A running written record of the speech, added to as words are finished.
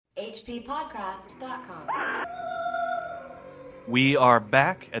hppodcraft.com. We are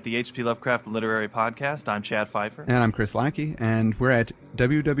back at the H.P. Lovecraft Literary Podcast. I'm Chad Pfeiffer. And I'm Chris Lackey, and we're at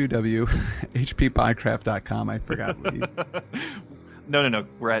www.hppodcraft.com. I forgot what you... No.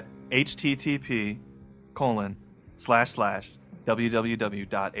 We're at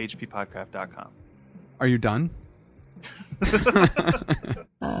http://www.hppodcraft.com. Are you done?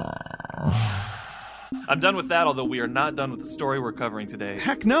 I'm done with that, although we are not done with the story we're covering today.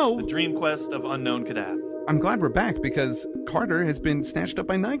 Heck no! The Dream Quest of Unknown Kadath. I'm glad we're back, because Carter has been snatched up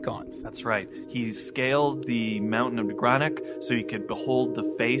by night gaunts. That's right. He scaled the mountain of Granic so he could behold the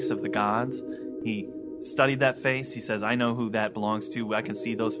face of the gods. He studied that face. He says, I know who that belongs to. I can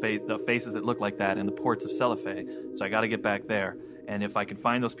see those the faces that look like that in the ports of Celiphae, so I got to get back there. And if I can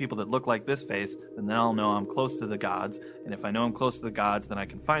find those people that look like this face, then I'll know I'm close to the gods. And if I know I'm close to the gods, then I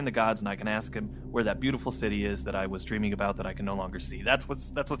can find the gods and I can ask him where that beautiful city is that I was dreaming about that I can no longer see. That's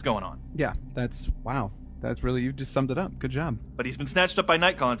what's going on. Yeah, wow. That's really, you just summed it up. Good job. But he's been snatched up by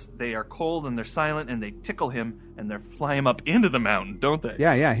night gaunts. They are cold and they're silent and they tickle him and they fly him up into the mountain, don't they?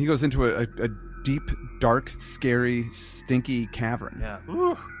 Yeah. He goes into a deep, dark, scary, stinky cavern. Yeah.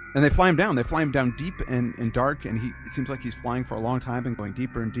 Ooh. And they fly him down. They fly him down deep and dark, and it seems like he's flying for a long time and going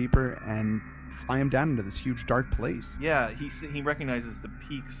deeper and deeper, and fly him down into this huge dark place. Yeah, he recognizes the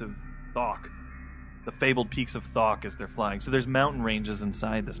peaks of Thok, the fabled peaks of Thok as they're flying. So there's mountain ranges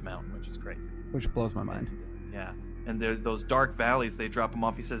inside this mountain, which is crazy. Which blows my mind. Yeah, and those dark valleys, they drop him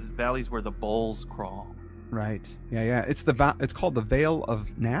off. He says valleys where the bulls crawl. Right. Yeah. It's called the Vale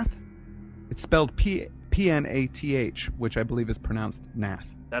of Nath. It's spelled Pnath, which I believe is pronounced Nath.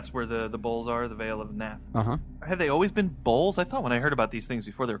 That's where the bulls are, the Vale of Nath. Uh-huh. Have they always been bulls? I thought when I heard about these things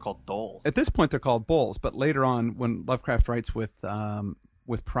before they were called doles. At this point, they're called bulls, but later on, when Lovecraft writes with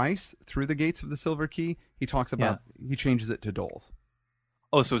Price through the Gates of the Silver Key, he talks about he changes it to doles.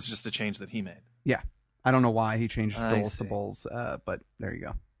 Oh, so it's just a change that he made. Yeah. I don't know why he changed doles to bulls, but there you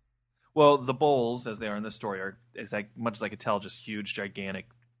go. Well, the bulls, as they are in this story, is like much as I could tell, just huge, gigantic,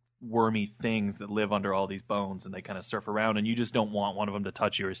 wormy things that live under all these bones, and they kind of surf around, and you just don't want one of them to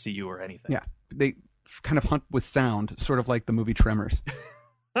touch you or see you or anything. Yeah, they kind of hunt with sound, sort of like the movie Tremors.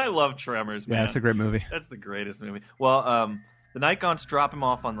 I love Tremors, man. Yeah, it's a great movie. That's the greatest movie. Well, the night gaunts drop him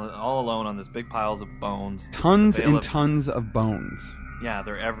off all alone on this big piles of bones. Tons and tons of bones. Yeah,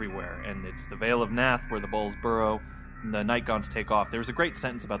 they're everywhere, and it's the Vale of Nath where the bulls burrow, and the night gaunts take off. There was a great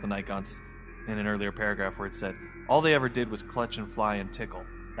sentence about the night gaunts in an earlier paragraph where it said, all they ever did was clutch and fly and tickle.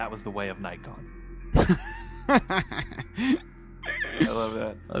 That was the way of night gaunts. I love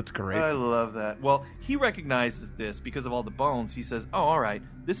that. That's great. I love that. Well, he recognizes this because of all the bones. He says, oh, all right,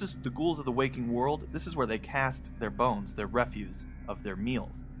 this is the ghouls of the waking world. This is where they cast their bones, their refuse of their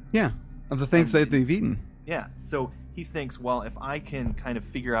meals. Yeah, of the things that they've eaten. Yeah, so he thinks, well, if I can kind of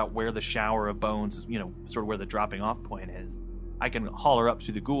figure out where the shower of bones is, sort of where the dropping off point is, I can holler up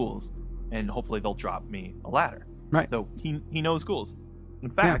to the ghouls, and hopefully they'll drop me a ladder. Right. So he knows ghouls. In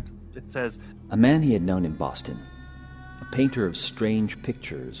fact, It says, a man he had known in Boston, a painter of strange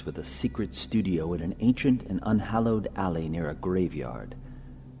pictures with a secret studio in an ancient and unhallowed alley near a graveyard,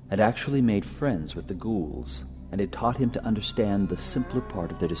 had actually made friends with the ghouls, and had taught him to understand the simpler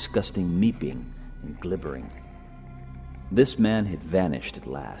part of their disgusting meeping and glibbering. This man had vanished at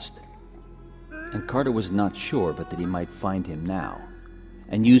last, and Carter was not sure but that he might find him now,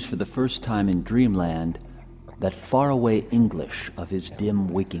 and use for the first time in dreamland that faraway English of his dim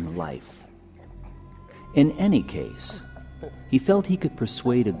waking life. In any case, he felt he could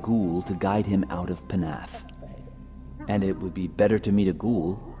persuade a ghoul to guide him out of Pnath, and it would be better to meet a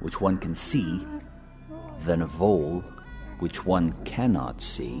ghoul which one can see than a vole which one cannot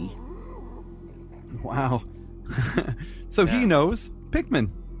see. Wow. So he knows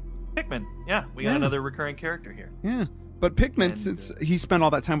Pickman. Pickman, yeah. We got another recurring character here. Yeah. But Pickman, since he spent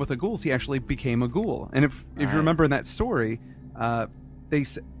all that time with the ghouls, he actually became a ghoul. And if you remember in that story, they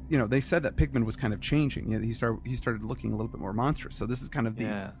said that Pickman was kind of changing. He started looking a little bit more monstrous. So this is kind of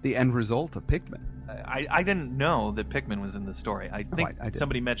the end result of Pickman. I didn't know that Pickman was in the story. I think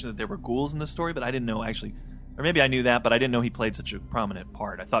somebody mentioned that there were ghouls in the story, but I didn't know actually, or maybe I knew that, but I didn't know he played such a prominent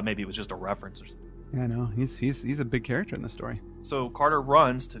part. I thought maybe it was just a reference or something. Yeah, no, he's a big character in the story. So Carter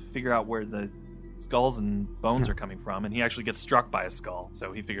runs to figure out where the skulls and bones are coming from, and he actually gets struck by a skull.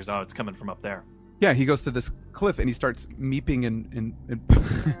 So he figures out it's coming from up there. Yeah, he goes to this cliff and he starts meeping and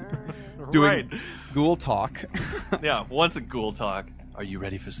doing ghoul talk. Yeah, once a ghoul talk. Are you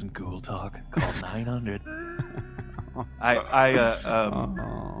ready for some ghoul talk? Call 900.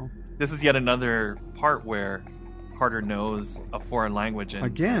 This is yet another part where Carter knows a foreign language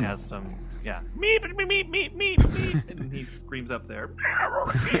and has some Yeah. Meep, meep, meep, meep, meep, meep. And he screams up there.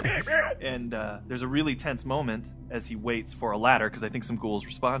 And there's a really tense moment as he waits for a ladder, because I think some ghouls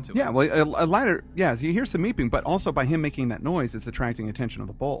respond to it. Yeah, well, a ladder, yeah, so you hear some meeping, but also by him making that noise, it's attracting attention of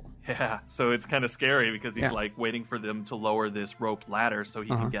the bull. Yeah, so it's kind of scary because he's like waiting for them to lower this rope ladder so he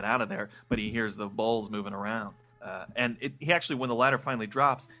can get out of there, but he hears the bulls moving around. And he actually, when the ladder finally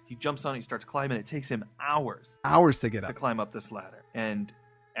drops, he jumps on it, he starts climbing. It takes him hours to get up. To climb up this ladder. And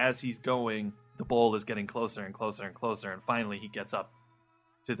as he's going, the bull is getting closer and closer and closer, and finally he gets up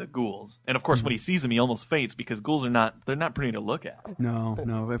to the ghouls. And of course, when he sees them, he almost faints because ghouls they're not pretty to look at.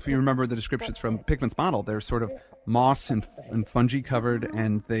 No. If you remember the descriptions from Pickman's model, they're sort of moss and fungi covered,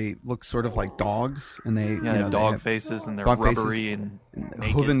 and they look sort of like dogs. And they have dog faces, and they're rubbery and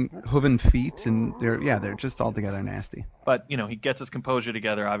hooven feet, and they're just altogether nasty. But he gets his composure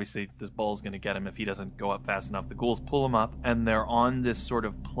together. Obviously, this bull's going to get him if he doesn't go up fast enough. The ghouls pull him up, and they're on this sort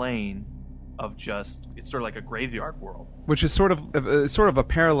of plane of it's sort of like a graveyard world, which is sort of a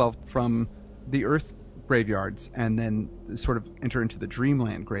parallel from the Earth graveyards, and then sort of enter into the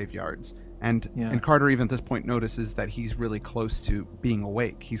Dreamland graveyards. And Carter, even at this point, notices that he's really close to being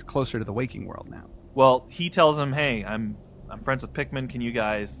awake. He's closer to the waking world now. Well, he tells him, "Hey, I'm friends with Pickman. Can you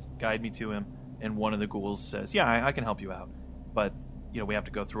guys guide me to him?" And one of the ghouls says, "Yeah, I can help you out, but we have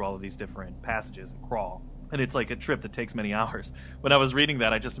to go through all of these different passages and crawl." And it's like a trip that takes many hours. When I was reading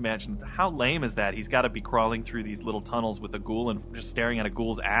that, I just imagined, how lame is that? He's got to be crawling through these little tunnels with a ghoul and just staring at a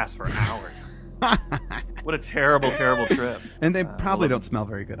ghoul's ass for hours. What a terrible, terrible trip. And they probably don't smell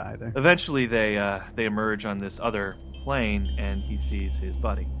very good either. Eventually, they emerge on this other plane, and he sees his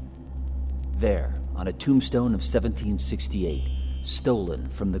buddy. There, on a tombstone of 1768, stolen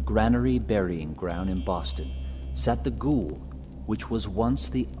from the Granary Burying Ground in Boston, sat the ghoul, which was once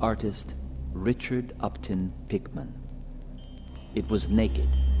the artist Richard Upton Pickman. It was naked,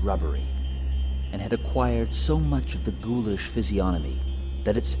 rubbery, and had acquired so much of the ghoulish physiognomy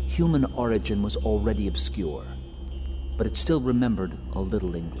that its human origin was already obscure, but it still remembered a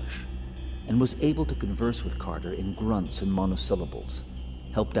little English, and was able to converse with Carter in grunts and monosyllables,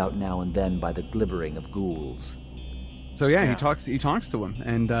 helped out now and then by the glibbering of ghouls. So he talks to him,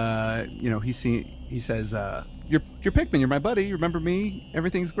 and he says, You're Pickman, you're my buddy, you remember me,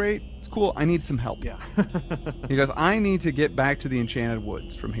 everything's great, it's cool, I need some help. Yeah. He goes, I need to get back to the Enchanted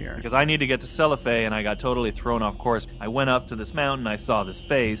Woods from here. Because I need to get to Celiphae, and I got totally thrown off course. I went up to this mountain, I saw this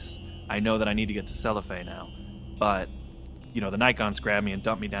face, I know that I need to get to Celiphae now. But, the Nikons grabbed me and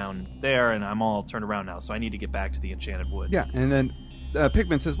dumped me down there, and I'm all turned around now, so I need to get back to the Enchanted Woods. Yeah, and then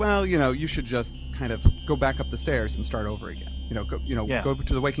Pickman says, well, you should just kind of go back up the stairs and start over again. Go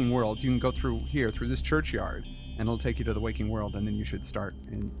to the waking world. You can go through this churchyard, and it'll take you to the waking world, and then you should start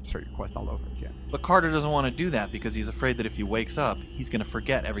your quest all over again. But Carter doesn't want to do that because he's afraid that if he wakes up, he's going to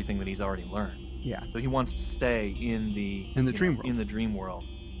forget everything that he's already learned. Yeah. So he wants to stay in the dream world. In the dream world.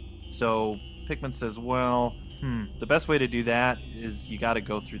 So Pickman says, well, the best way to do that is you got to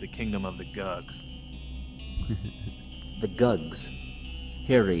go through the kingdom of the Gugs. The Gugs,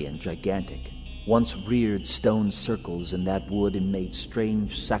 hairy and gigantic, once reared stone circles in that wood and made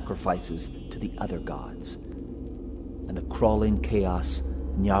strange sacrifices to the other gods, and the crawling chaos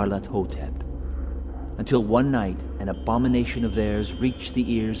Nyarlathotep, until one night an abomination of theirs reached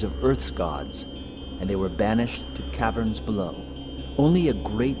the ears of Earth's gods, and they were banished to caverns below. Only a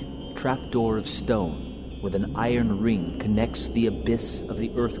great trapdoor of stone with an iron ring connects the abyss of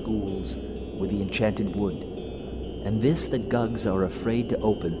the Earth ghouls with the Enchanted Wood, and this the Gugs are afraid to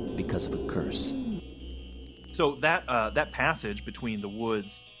open because of a curse. So that passage between the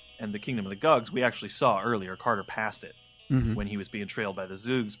woods and the kingdom of the Gugs, we actually saw earlier. Carter passed it when he was being trailed by the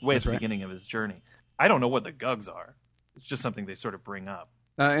Zoogs at the beginning of his journey. I don't know what the Gugs are. It's just something they sort of bring up.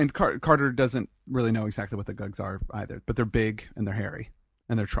 And Carter doesn't really know exactly what the Gugs are either, but they're big and they're hairy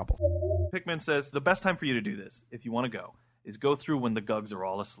and they're trouble. Pickman says the best time for you to do this, if you want to go through when the Gugs are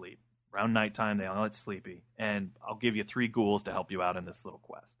all asleep. Around nighttime, they all get sleepy, and I'll give you 3 ghouls to help you out in this little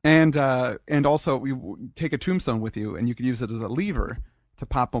quest. And also, you take a tombstone with you, and you can use it as a lever to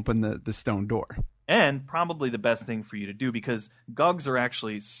pop open the stone door. And probably the best thing for you to do, because Gugs are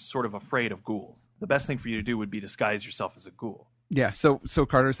actually sort of afraid of ghouls. The best thing for you to do would be disguise yourself as a ghoul. Yeah, so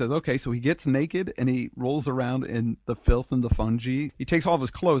Carter says, okay, so he gets naked and he rolls around in the filth and the fungi. He takes all of his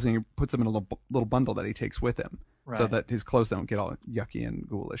clothes and he puts them in a little bundle that he takes with him, so that his clothes don't get all yucky and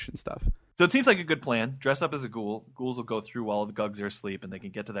ghoulish and stuff. So it seems like a good plan. Dress up as a ghoul. Ghouls will go through while the Gugs are asleep, and they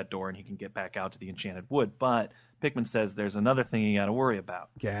can get to that door, and he can get back out to the Enchanted Wood. But Pickman says there's another thing you got to worry about.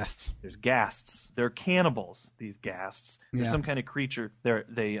 Ghasts. There's ghasts. They're cannibals, these ghasts. They're some kind of creature.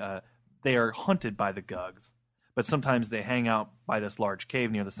 They are hunted by the Gugs. But sometimes they hang out by this large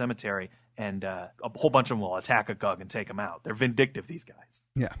cave near the cemetery, and a whole bunch of them will attack a Gug and take him out. They're vindictive, these guys.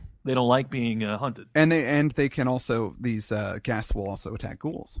 Yeah. They don't like being hunted. And they can also, these ghasts will also attack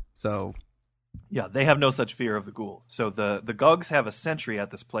ghouls. So... Yeah, they have no such fear of the ghouls. So the Gugs have a sentry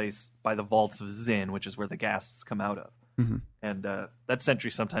at this place by the vaults of Zin, which is where the ghasts come out of. Mm-hmm. And that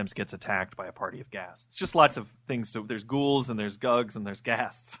sentry sometimes gets attacked by a party of ghasts. It's just lots of things. There's ghouls and there's Gugs and there's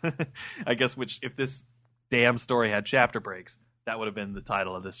ghasts. I guess if this damn story had chapter breaks, that would have been the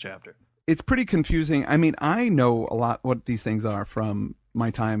title of this chapter. It's pretty confusing. I mean, I know a lot what these things are from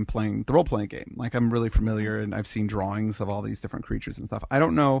my time playing the role-playing game. Like, I'm really familiar, and I've seen drawings of all these different creatures and stuff. I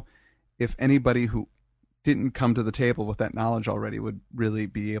don't know if anybody who didn't come to the table with that knowledge already would really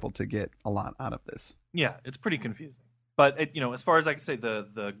be able to get a lot out of this. Yeah, it's pretty confusing. But, as far as I can say,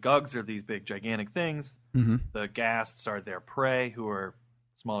 the Gugs are these big, gigantic things. Mm-hmm. The ghasts are their prey, who are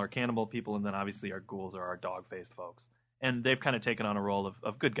smaller cannibal people. And then, obviously, our ghouls are our dog-faced folks. And they've kind of taken on a role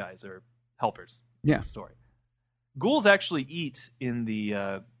of good guys or helpers in the story. Ghouls actually eat in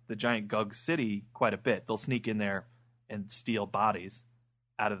the giant Gug city quite a bit. They'll sneak in there and steal bodies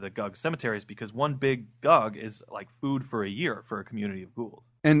out of the Gug cemeteries because one big Gug is like food for a year for a community of ghouls.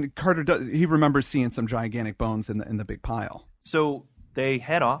 And Carter he remembers seeing some gigantic bones in the big pile. So they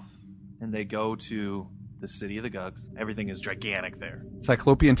head off and they go to the city of the Gugs. Everything is gigantic there.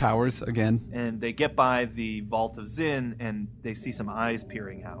 Cyclopean towers again. And they get by the vault of Zin and they see some eyes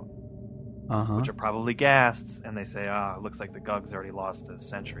peering out, which are probably ghasts. And they say, it looks like the Gugs already lost a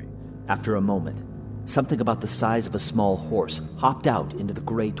sentry. After a moment, something about the size of a small horse hopped out into the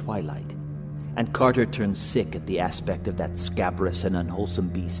gray twilight, and Carter turned sick at the aspect of that scabrous and unwholesome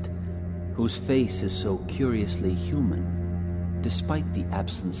beast, whose face is so curiously human, despite the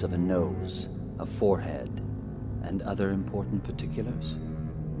absence of a nose, a forehead, and other important particulars.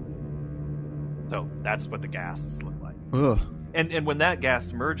 So that's what the ghasts look like. Ugh. And when that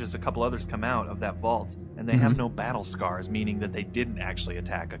ghast emerges, a couple others come out of that vault, and they have no battle scars, meaning that they didn't actually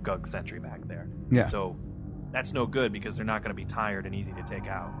attack a Gug sentry back there. Yeah. So that's no good because they're not going to be tired and easy to take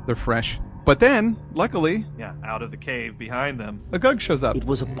out. They're fresh. But then, luckily... Yeah, out of the cave behind them, a Gug shows up. It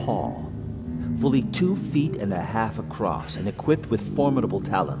was a paw, fully 2.5 feet across and equipped with formidable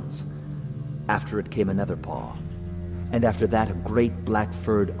talons. After it came another paw, and after that a great black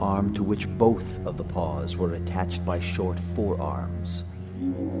furred arm to which both of the paws were attached by short forearms.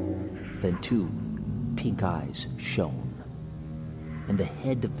 Then 2 pink eyes shone, and the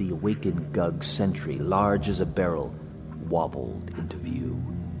head of the awakened Gug sentry, large as a barrel, wobbled into view.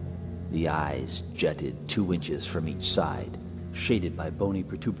 The eyes jutted 2 inches from each side, shaded by bony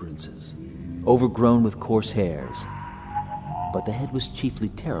protuberances, overgrown with coarse hairs. But the head was chiefly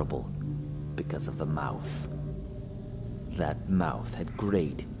terrible because of the mouth. That mouth had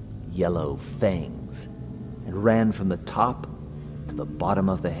great yellow fangs and ran from the top to the bottom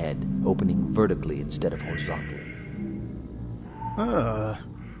of the head, opening vertically instead of horizontally. So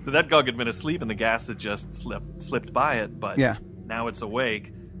that Gug had been asleep and the ghast had just slipped by it, but now it's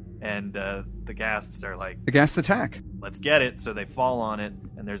awake, and the ghasts are like... The ghast attack. Let's get it. So they fall on it,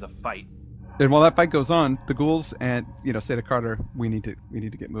 and there's a fight. And while that fight goes on, the ghouls and say to Carter, we need to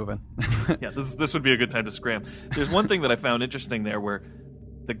get moving. Yeah, this would be a good time to scram. There's one thing that I found interesting there, where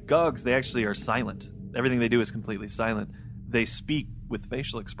the Gugs, they actually are silent. Everything they do is completely silent. They speak with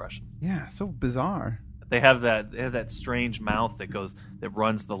facial expressions. Yeah, so bizarre. They have that strange mouth that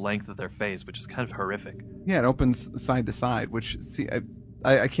runs the length of their face, which is kind of horrific. Yeah, it opens side to side, which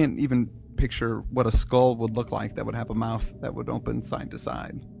I can't even picture what a skull would look like that would have a mouth that would open side to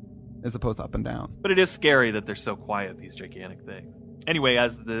side, as opposed to up and down. But it is scary that they're so quiet, these gigantic things. Anyway,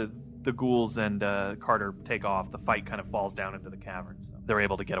 as the ghouls and Carter take off, the fight kind of falls down into the cavern, so they're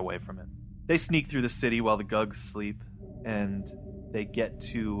able to get away from it. They sneak through the city while the Gugs sleep, and they get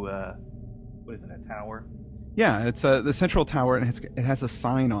to, what is it, a tower? Yeah, it's the central tower, and it has a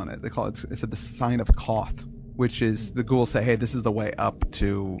sign on it. They call it, the sign of Koth, which is the ghouls say, hey, this is the way up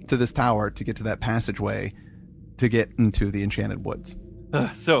to this tower to get to that passageway to get into the Enchanted Woods.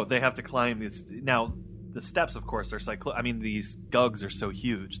 So they have to climb these. Now, the steps, of course, are these Gugs are so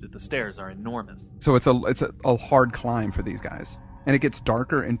huge that the stairs are enormous. So it's a hard climb for these guys, and it gets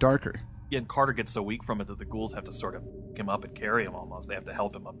darker and darker. Yeah, and Carter gets so weak from it that the ghouls have to sort of pick him up and carry him almost. They have to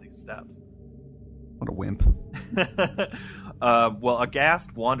help him up these steps. What a wimp. Well, a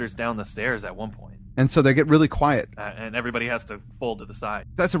ghast wanders down the stairs at one point. And so they get really quiet. And everybody has to fold to the side.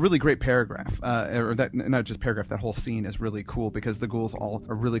 That's a really great paragraph. Or that, not just paragraph, that whole scene is really cool because the ghouls all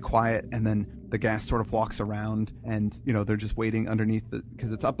are really quiet, and then the ghast sort of walks around, and they're just waiting underneath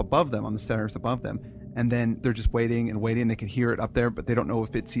because it's up above them on the stairs above them. And then they're just waiting and waiting. They can hear it up there, but they don't know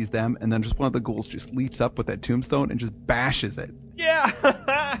if it sees them. And then just one of the ghouls just leaps up with that tombstone and just bashes it.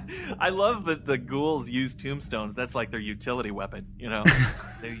 Yeah! I love that the ghouls use tombstones. That's like their utility weapon, you know?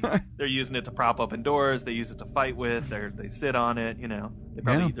 They're using it to prop open doors. They use it to fight with. They sit on it, you know? They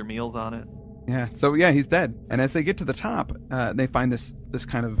probably eat their meals on it. Yeah, so yeah, he's dead. And as they get to the top, they find this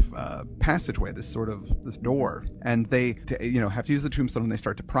kind of passageway, this door, and they have to use the tombstone and they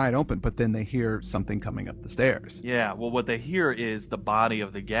start to pry it open, but then they hear something coming up the stairs. Yeah, well, what they hear is the body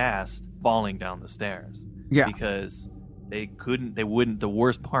of the ghast falling down the stairs. Yeah. Because they wouldn't, the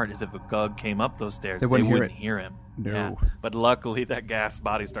worst part is if a Gug came up those stairs, they wouldn't hear him. No. Yeah. But luckily that ghast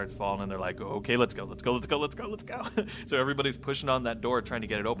body starts falling and they're like, okay, let's go. So everybody's pushing on that door trying to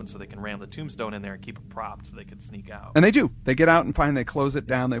get it open so they can ram the tombstone in there and keep it propped so they can sneak out. And they do. They get out and they close it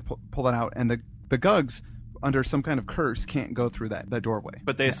down, they pull it out, and the Gugs, under some kind of curse, can't go through that doorway.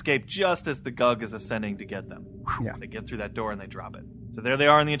 But they escape just as the Gug is ascending to get them. Yeah. They get through that door and they drop it. So there they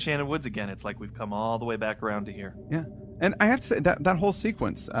are in the Enchanted Woods again. It's like we've come all the way back around to here. Yeah. And I have to say that whole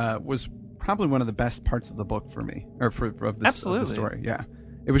sequence was probably one of the best parts of the book for me, or of the story. Yeah.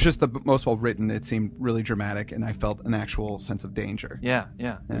 It was just the most well written. It seemed really dramatic, and I felt an actual sense of danger. Yeah.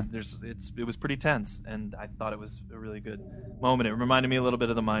 It was pretty tense, and I thought it was a really good moment. It reminded me a little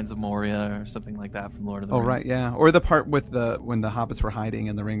bit of the Mines of Moria or something like that from Lord of the Rings. Oh, right, yeah. Or the part with when the hobbits were hiding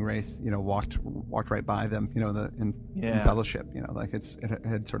and the ring wraith, walked right by them, in Fellowship, like it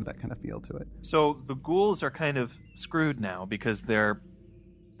had sort of that kind of feel to it. So the ghouls are kind of screwed now because their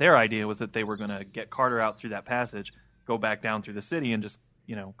idea was that they were going to get Carter out through that passage, go back down through the city, and just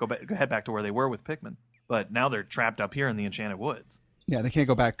head back to where they were with Pikmin. But now they're trapped up here in the Enchanted Woods. Yeah, they can't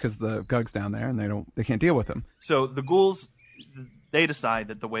go back because the Gug's down there, and they can't deal with them. So the ghouls, they decide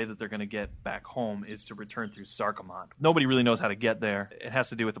that the way that they're going to get back home is to return through Sarkomont. Nobody really knows how to get there. It has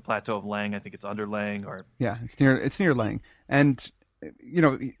to do with the Plateau of Lang. I think it's under Lang, or it's near Lang. And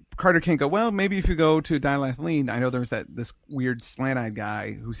Carter can't go, well, maybe if you go to Dilathleen, I know there's this weird slant-eyed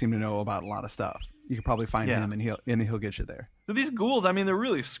guy who seemed to know about a lot of stuff. You could probably find him, and he'll get you there. So these ghouls, I mean, they're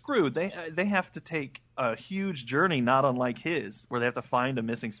really screwed. They have to take a huge journey, not unlike his, where they have to find a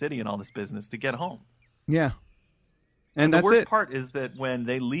missing city and all this business to get home. Yeah, and the worst part is that when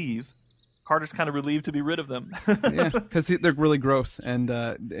they leave, Carter's kind of relieved to be rid of them. Yeah, because they're really gross and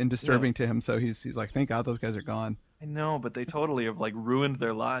disturbing to him. So he's like, thank God those guys are gone. I know, but they totally have ruined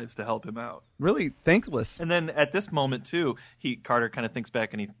their lives to help him out. Really thankless. And then at this moment too, Carter kind of thinks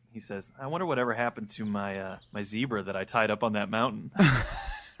back and he says, "I wonder whatever happened to my zebra that I tied up on that mountain."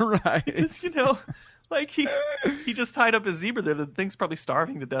 Right. He just tied up his zebra there. The thing's probably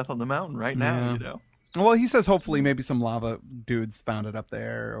starving to death on the mountain right now. Well, he says hopefully maybe some lava dudes found it up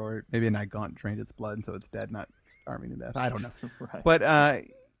there, or maybe a night gaunt drained its blood, and so it's dead, not starving to death. I don't know. Right. But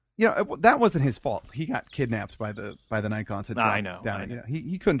that wasn't his fault. He got kidnapped by the night gaunts. I know.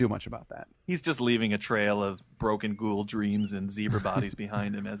 He couldn't do much about that. He's just leaving a trail of broken ghoul dreams and zebra bodies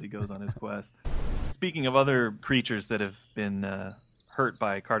behind him as he goes on his quest. Speaking of other creatures that have been hurt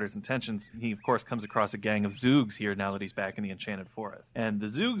by Carter's intentions, he of course comes across a gang of Zoogs here now that he's back in the Enchanted Forest. And the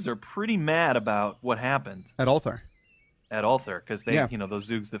Zoogs are pretty mad about what happened at Ulthar. Because they, those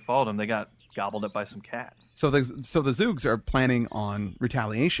Zoogs that followed him, they got gobbled up by some cats. So the Zoogs are planning on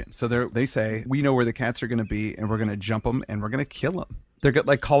retaliation. So they say, we know where the cats are going to be, and we're going to jump them, and we're going to kill them. They're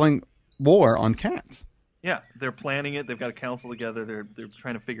calling war on cats. Yeah, they're planning it. They've got a council together. They're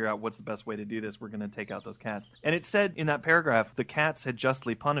trying to figure out what's the best way to do this. We're going to take out those cats. And it said in that paragraph, the cats had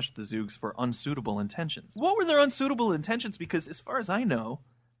justly punished the Zoogs for unsuitable intentions. What were their unsuitable intentions? Because as far as I know,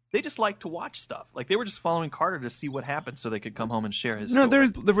 they just like to watch stuff. They were just following Carter to see what happened so they could come home and share his story. No,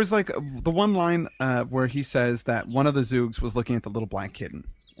 there was the one line where he says that one of the Zoogs was looking at the little black kitten.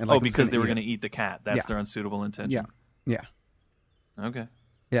 And because they were going to eat the cat. That's their unsuitable intention. Yeah. Okay.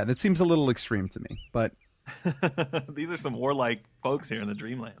 Yeah, that seems a little extreme to me, but... These are some warlike folks here in the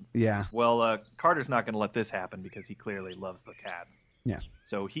Dreamlands. Yeah. Well, Carter's not going to let this happen because he clearly loves the cats. Yeah.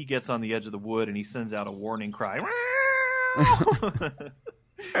 So he gets on the edge of the wood and he sends out a warning cry.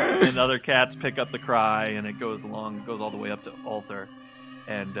 And other cats pick up the cry, and it goes all the way up to Ulthar.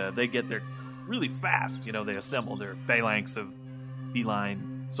 And they get there really fast. They assemble their phalanx of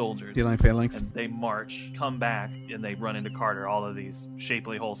feline soldiers. Feline phalanx. And they march, come back, and they run into Carter, all of these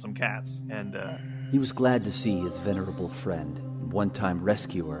shapely, wholesome cats. And he was glad to see his venerable friend, one-time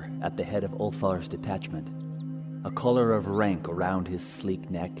rescuer, at the head of Ulthar's detachment. A collar of rank around his sleek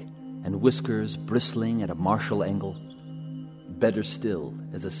neck, and whiskers bristling at a martial angle. Better still,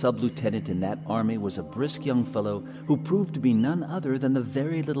 as a sub-lieutenant in that army was a brisk young fellow who proved to be none other than the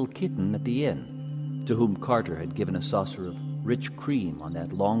very little kitten at the inn, to whom Carter had given a saucer of rich cream on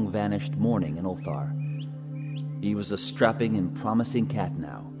that long-vanished morning in Ulthar. He was a strapping and promising cat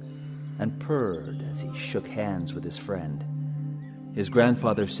now, and purred as he shook hands with his friend. His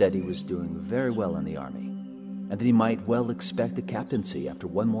grandfather said he was doing very well in the army, and that he might well expect a captaincy after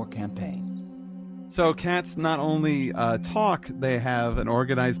one more campaign. So cats not only talk, they have an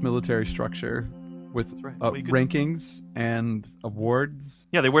organized military structure with rankings and awards.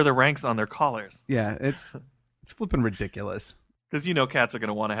 Yeah, they wear their ranks on their collars. Yeah, it's flipping ridiculous. Because cats are going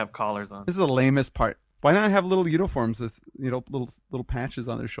to want to have collars on. This is the lamest part. Why not have little uniforms with little patches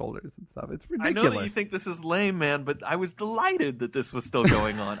on their shoulders and stuff? It's ridiculous. I know that you think this is lame, man, but I was delighted that this was still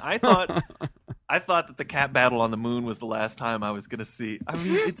going on. I thought that the cat battle on the moon was the last time I was going to see. I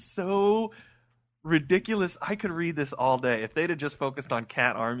mean, it's so ridiculous. I could read this all day if they'd have just focused on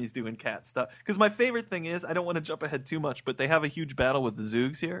cat armies doing cat stuff. Because my favorite thing is, I don't want to jump ahead too much, but they have a huge battle with the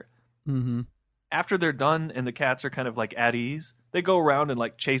Zoogs here. Mm-hmm. After they're done and the cats are kind of like at ease, they go around and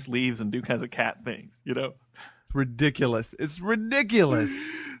like chase leaves and do kinds of cat things, It's ridiculous. It's ridiculous.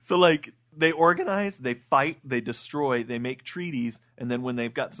 So like they organize, they fight, they destroy, they make treaties, and then when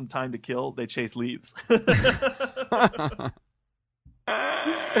they've got some time to kill, they chase leaves.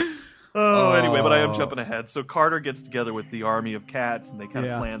 Anyway, but I am jumping ahead. So Carter gets together with the army of cats, and they kind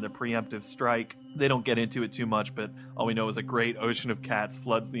of plan their preemptive strike. They don't get into it too much, but all we know is a great ocean of cats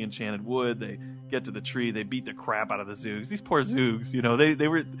floods the enchanted wood. They get to the tree. They beat the crap out of the Zoogs. These poor Zoogs,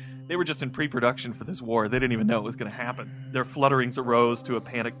 they were just in pre-production for this war. They didn't even know it was going to happen. Their flutterings arose to a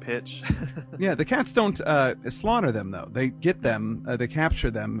panic pitch. Yeah, the cats don't slaughter them, though. They get them, they capture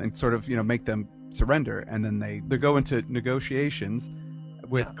them, and sort of, make them surrender, and then they go into negotiations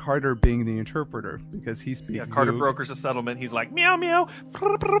with Carter being the interpreter because he speaks. Yeah, Carter Zoog. brokers a settlement. He's like meow meow,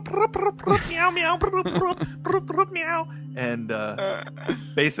 meow meow, meow, and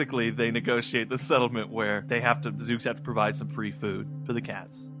basically they negotiate the settlement where the Zoogs have to provide some free food for the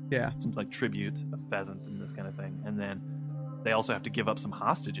cats. Yeah, some like tribute, a pheasant and this kind of thing, and then they also have to give up some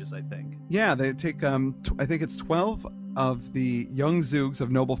hostages, I think. Yeah, they take I think it's 12 of the young Zoogs of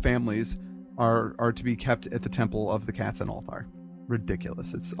noble families are to be kept at the temple of the cats in Ulthar.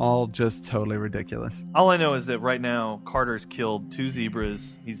 Ridiculous. It's all just totally ridiculous. All I know is that right now Carter's killed 2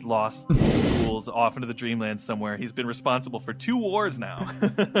 zebras. He's lost some ghouls off into the dreamlands somewhere. He's been responsible for 2 wars now.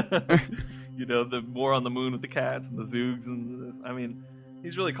 The war on the moon with the cats and the Zoogs and this. I mean,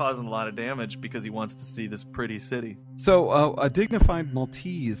 he's really causing a lot of damage because he wants to see this pretty city. So a dignified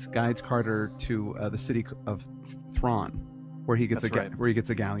Maltese guides Carter to the city of Thrawn, where he gets a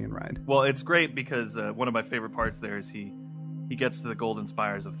galleon ride. Well, it's great because one of my favorite parts there is he gets to the golden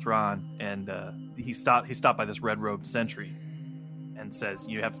spires of Thrawn, and he's stopped by this red-robed sentry and says,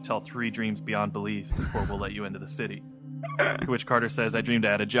 you have to tell 3 dreams beyond belief before we'll let you into the city. To which Carter says, I dreamed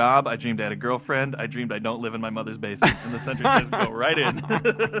I had a job, I dreamed I had a girlfriend, I dreamed I don't live in my mother's basement. And the sentry says, go right in.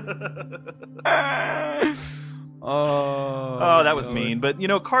 Oh, that was mean. But,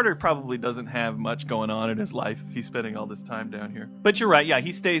 Carter probably doesn't have much going on in his life if he's spending all this time down here. But you're right. Yeah,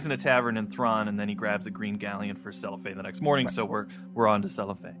 he stays in a tavern in Thrawn, and then he grabs a green galleon for Cellophane the next morning, right. So we're on to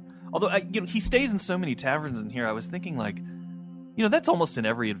Cellophane. Although, he stays in so many taverns in here, I was thinking, that's almost in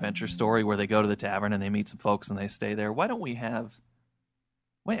every adventure story where they go to the tavern and they meet some folks and they stay there. Why don't we have...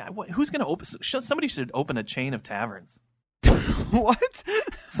 who's going to open... Somebody should open a chain of taverns. What?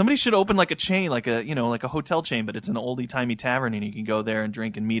 Somebody should open like a chain, like a hotel chain, but it's an oldie timey tavern, and you can go there and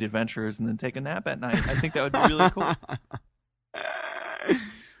drink and meet adventurers, and then take a nap at night. I think that would be really cool.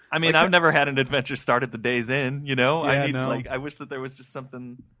 I mean, I've never had an adventure start at the day's inn. Yeah, I wish that there was just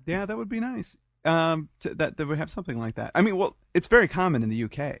something. Yeah, that would be nice. That they would have something like that. I mean, well, it's very common in the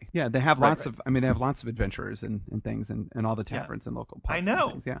UK. Yeah, they have lots of. I mean, they have lots of adventurers and things and all the taverns and local pubs. I know.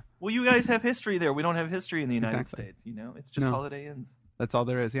 And things, yeah. Well, you guys have history there. We don't have history in the United States. It's just holiday inns. That's all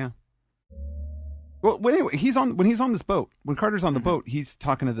there is. Yeah. Well, anyway, when he's on this boat. When Carter's on the boat, he's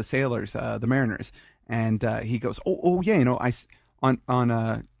talking to the sailors, the mariners, and he goes, "Oh yeah, on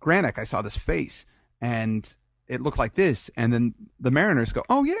Granik, I saw this face, and it looked like this." And then the mariners go,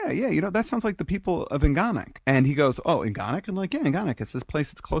 "Oh yeah, that sounds like the people of Inganik." And he goes, "Oh, Inganik?" And like, "Yeah, Inganik. It's this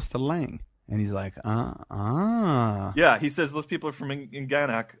place. It's close to Lang." And he's like, Yeah, he says those people are from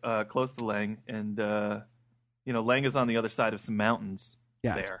Inganik, close to Lang, and Lang is on the other side of some mountains.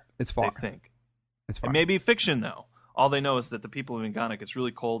 Yeah, there. It's far. They think. It's far. It may be fiction though. All they know is that the people of Inganik, it's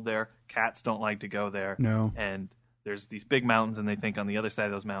really cold there. Cats don't like to go there. No. And there's these big mountains, and they think on the other side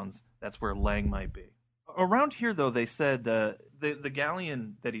of those mountains, that's where Lang might be. Around here, though, they said the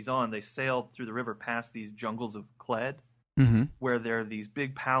galleon that he's on, they sailed through the river past these jungles of Kled, where there are these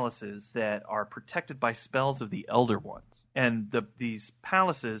big palaces that are protected by spells of the Elder Ones. And these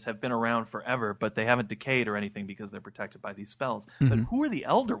palaces have been around forever, but they haven't decayed or anything because they're protected by these spells. But who are the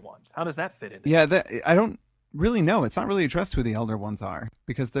Elder Ones? How does that fit in? Yeah, I don't really, no, it's not really addressed who the Elder Ones are,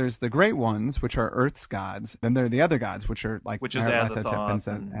 because there's the Great Ones, which are Earth's gods, and there are the other gods, which are like which is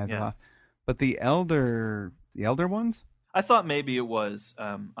Azathoth. Yeah. But the Elder Ones? I thought maybe it was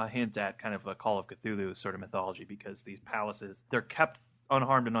a hint at kind of a Call of Cthulhu sort of mythology, because these palaces, they're kept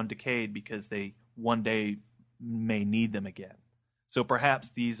unharmed and undecayed because they one day may need them again. So perhaps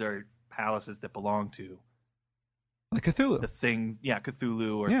these are palaces that belong to like Cthulhu. The things,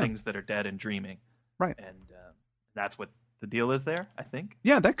 Cthulhu, or things that are dead and dreaming. Right. And that's what the deal is there, I think.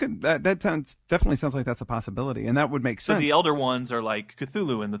 Yeah, that definitely sounds like that's a possibility, and that would make sense. So the Elder Ones are like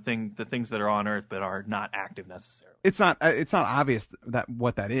Cthulhu and the things that are on Earth but are not active necessarily. It's not obvious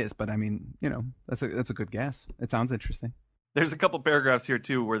what that is, but I mean, that's a good guess. It sounds interesting. There's a couple paragraphs here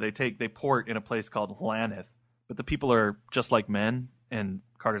too where they port in a place called Laneth, but the people are just like men, and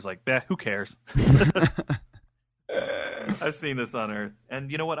Carter's like, who cares? I've seen this on Earth,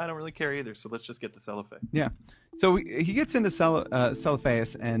 and you know what? I don't really care either. So let's just get to Celiphae. Yeah. So he gets into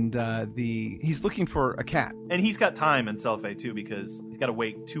Celiphaeus, and he's looking for a cat. And he's got time in Celiphae too, because he's got to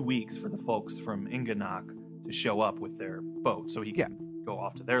wait 2 weeks for the folks from Inganok to show up with their boat, so he can go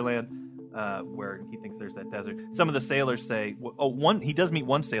off to their land, where he thinks there's that desert. Some of the sailors say, he does meet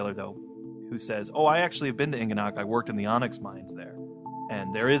one sailor though, who says, "Oh, I actually have been to Inganok. I worked in the onyx mines there,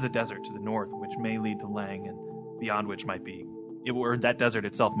 and there is a desert to the north, which may lead to Lang, and beyond which might be, or that desert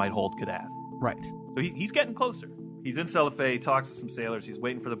itself might hold Kadath." Right. So he's getting closer. He's in Celiphae, talks to some sailors. He's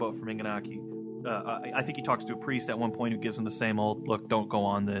waiting for the boat from Inganok. I think he talks to a priest at one point who gives him the same old, look, don't go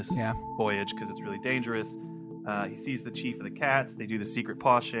on this voyage because it's really dangerous. He sees the chief of the cats. They do the secret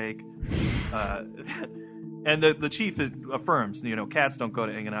paw shake. And the chief affirms, cats don't go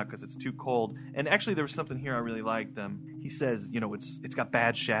to Inganok because it's too cold. And actually, there was something here I really liked. He says, it's got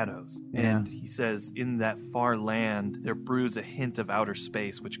bad shadows. Yeah. And he says, in that far land, there broods a hint of outer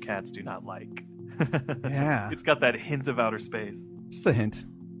space, which cats do not like. Yeah. It's got that hint of outer space. Just a hint.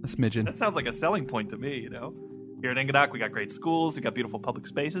 A smidgen. That sounds like a selling point to me, Here in Inganok, we got great schools, we got beautiful public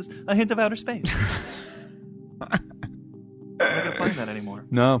spaces, a hint of outer space. I'm not going to find that anymore.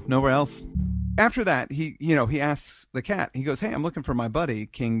 No, nowhere else. After that, he asks the cat, he goes, "Hey, I'm looking for my buddy,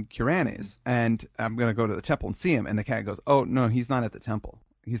 King Kuranes, and I'm going to go to the temple and see him." And the cat goes, "Oh, no, he's not at the temple.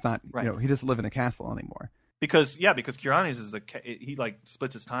 He's not, he doesn't live in a castle anymore." Because Kuranes is he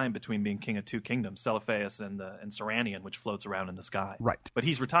splits his time between being king of two kingdoms, Celiphaeus and Saranian, which floats around in the sky. Right. But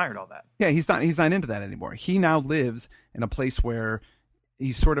he's retired all that. Yeah, he's not into that anymore. He now lives in a place where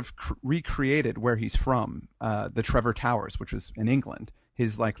he's sort of recreated where he's from, the Trevor Towers, which is in England.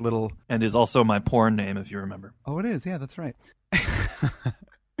 His little, and is also my porn name, if you remember. Oh, it is. Yeah, that's right.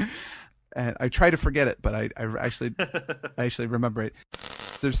 And I try to forget it, but I actually remember it.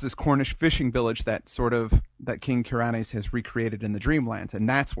 There's this Cornish fishing village that King Kuranes has recreated in the Dreamlands, and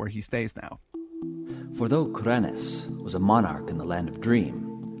that's where he stays now. For though Kuranes was a monarch in the land of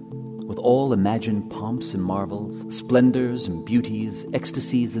dream, with all imagined pomps and marvels, splendors and beauties,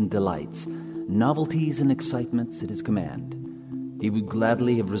 ecstasies and delights, novelties and excitements at his command, he would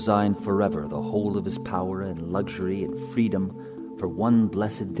gladly have resigned forever the whole of his power and luxury and freedom for one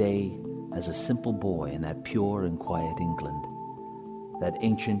blessed day as a simple boy in that pure and quiet England, that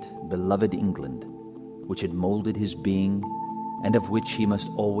ancient, beloved England, which had molded his being and of which he must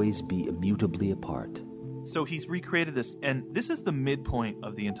always be immutably a part. So he's recreated this, and this is the midpoint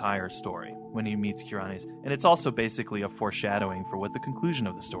of the entire story when he meets Kuranes, and it's also basically a foreshadowing for what the conclusion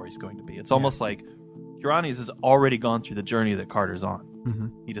of the story is going to be. It's almost like Kuranes has already gone through the journey that Carter's on. Mm-hmm.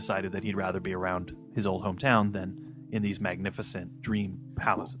 He decided that he'd rather be around his old hometown than in these magnificent dream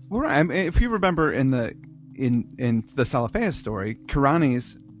palaces. Well, right. I mean, if you remember in the Celiphaeus story,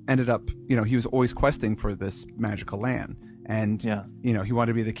 Kuranes ended up, he was always questing for this magical land. And, he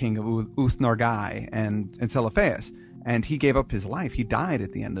wanted to be the king of Uth-Nargai and Celiphaeus. And he gave up his life. He died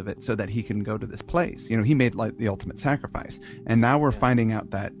at the end of it so that he can go to this place. He made the ultimate sacrifice. And now we're finding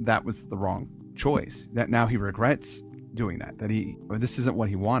out that was the wrong choice. That now he regrets doing that. This isn't what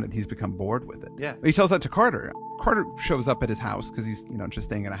he wanted. He's become bored with it. Yeah. He tells that to Carter. Carter shows up at his house because he's, just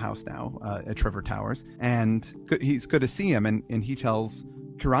staying at a house now at Trevor Towers. And he's good to see him. And he tells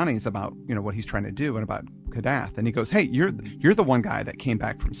Kuranes about, what he's trying to do and about Kadath. And he goes, "Hey, you're the one guy that came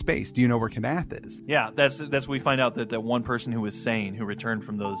back from space. Do you know where Kadath is?" Yeah, that's we find out that the one person who was sane, who returned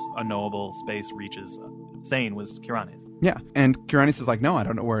from those unknowable space reaches, sane, was Kuranes. Yeah, and Kuranes is like, "No, I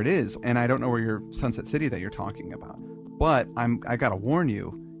don't know where it is, and I don't know where your Sunset City that you're talking about. But I gotta warn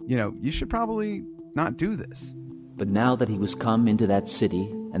you, you should probably not do this." But now that he was come into that city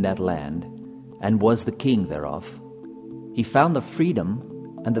and that land, and was the king thereof, he found the freedom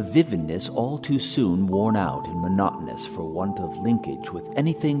and the vividness all too soon worn out and monotonous for want of linkage with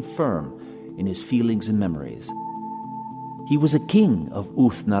anything firm in his feelings and memories. He was a king of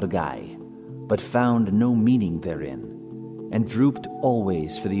Uth-Nargai, but found no meaning therein, and drooped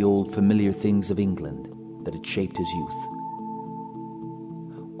always for the old familiar things of England that had shaped his youth.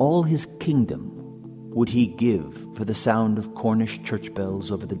 All his kingdom would he give for the sound of Cornish church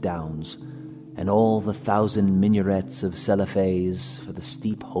bells over the downs, and all the 1,000 minarets of Celophaes for the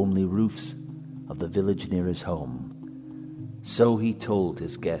steep homely roofs of the village near his home. So he told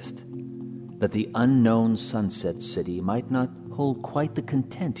his guest that the unknown sunset city might not hold quite the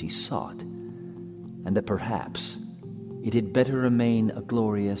content he sought, and that perhaps it had better remain a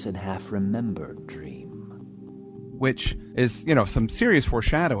glorious and half-remembered dream. Which is, some serious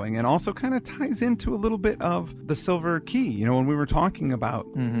foreshadowing, and also kind of ties into a little bit of the Silver Key. When we were talking about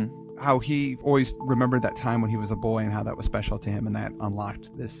how he always remembered that time when he was a boy and how that was special to him, and that unlocked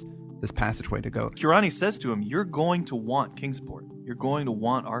this passageway to go. Kurani says to him, you're going to want Kingsport. You're going to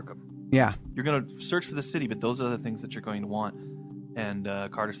want Arkham. Yeah. You're going to search for the city, but those are the things that you're going to want. And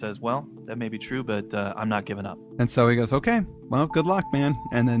Carter says, well, that may be true, but I'm not giving up. And so he goes, okay, well, good luck, man.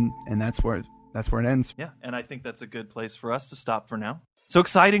 And that's where it ends. Yeah, and I think that's a good place for us to stop for now. So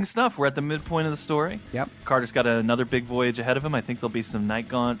exciting stuff. We're at the midpoint of the story. Yep. Carter's got another big voyage ahead of him. I think there'll be some night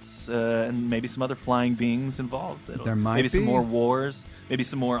gaunts and maybe some other flying beings involved. There might maybe be. Some more wars, maybe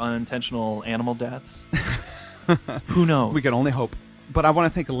some more unintentional animal deaths. Who knows? We can only hope. But I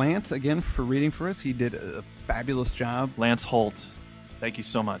want to thank Lance again for reading for us. He did a fabulous job. Lance Holt, thank you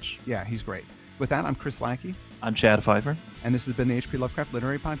so much. Yeah, he's great. With that, I'm Chris Lackey. I'm Chad Pfeiffer. And this has been the H.P. Lovecraft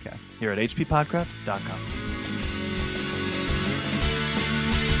Literary Podcast. Here at hppodcraft.com.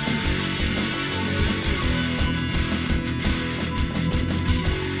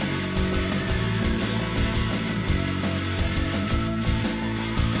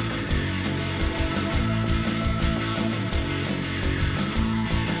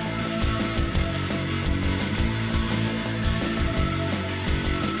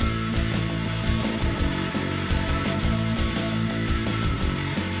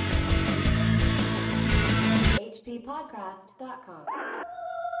 hppodcraft.com